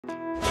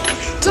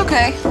It's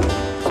okay.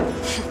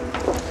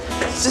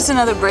 It's just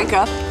another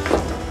breakup.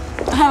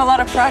 I have a lot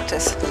of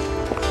practice.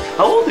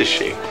 How old is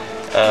she?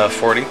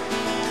 40?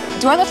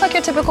 Do I look like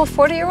your typical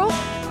 40-year-old?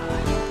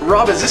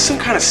 Rob, is this some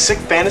kind of sick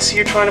fantasy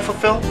you're trying to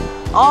fulfill?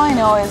 All I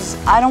know is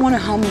I don't want a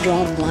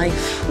humdrum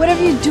life.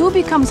 Whatever you do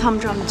becomes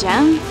humdrum,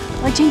 Jen.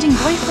 Like changing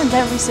boyfriends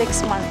every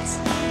 6 months.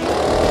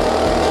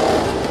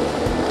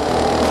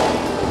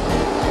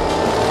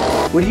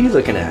 What are you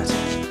looking at?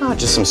 Oh,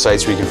 just some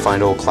sites where you can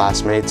find old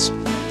classmates.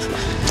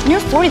 You're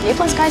 40, the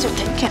A-plus guys are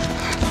thinking.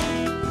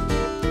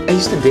 I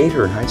used to date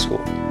her in high school.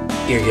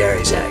 You're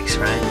Gary's ex,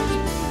 right?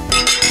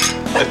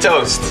 A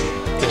toast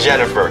to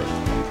Jennifer.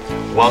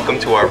 Welcome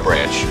to our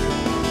branch.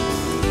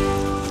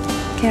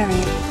 Gary.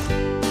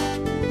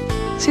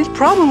 See, the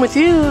problem with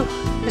you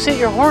is that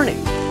you're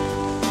horny.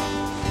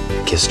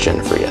 I kissed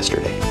Jennifer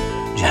yesterday.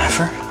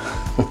 Jennifer?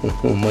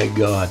 Oh my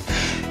God.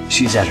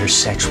 She's at her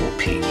sexual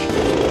peak.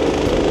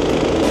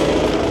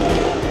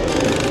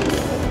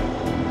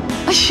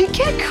 You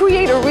can't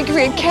create or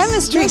recreate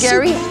chemistry, yes,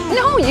 Gary. you can.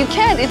 No, you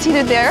can't. It's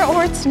either there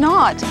or it's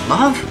not.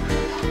 Love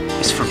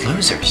is for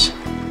losers.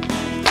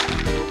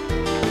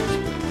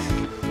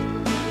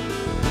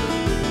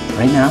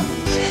 Right now,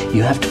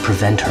 you have to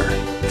prevent her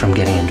from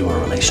getting into a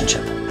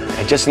relationship.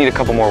 I just need a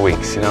couple more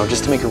weeks, you know,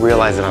 just to make her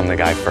realize that I'm the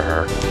guy for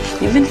her.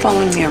 You've been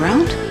following me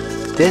around?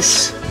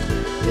 This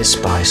is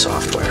spy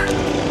software.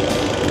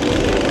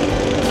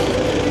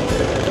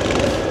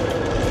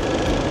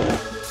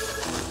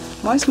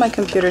 Why is my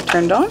computer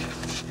turned on?